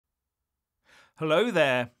Hello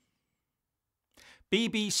there.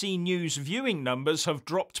 BBC News viewing numbers have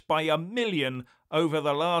dropped by 1 million over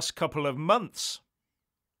the last couple of months.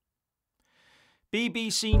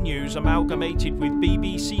 BBC News amalgamated with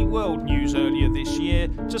BBC World News earlier this year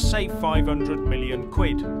to save 500 million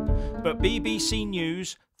quid. But BBC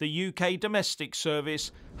News, the UK domestic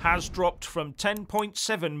service, has dropped from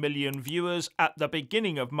 10.7 million viewers at the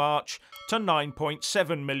beginning of March to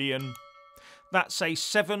 9.7 million. That's a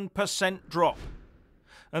 7% drop.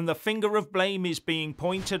 And the finger of blame is being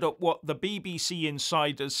pointed at what the BBC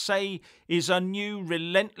insiders say is a new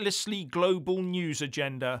relentlessly global news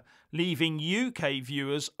agenda, leaving UK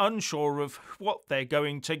viewers unsure of what they're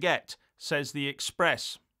going to get, says The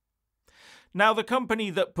Express. Now, the company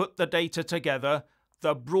that put the data together,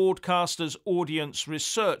 the Broadcasters Audience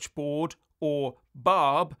Research Board, or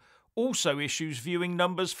BARB, also issues viewing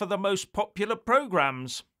numbers for the most popular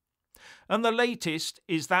programmes. And the latest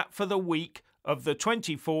is that for the week of the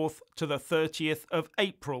 24th to the 30th of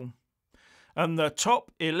April. And the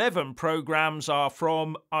top 11 programmes are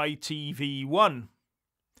from ITV1.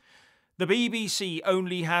 The BBC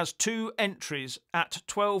only has 2 entries at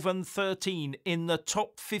 12 and 13 in the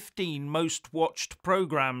top 15 most watched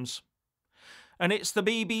programmes. And it's the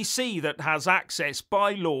BBC that has access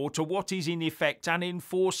by law to what is in effect an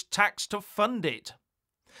enforced tax to fund it.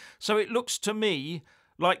 So it looks to me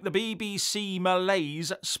like the BBC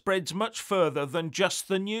malaise spreads much further than just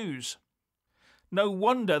the news. No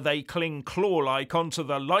wonder they cling claw-like onto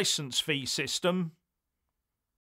the licence fee system.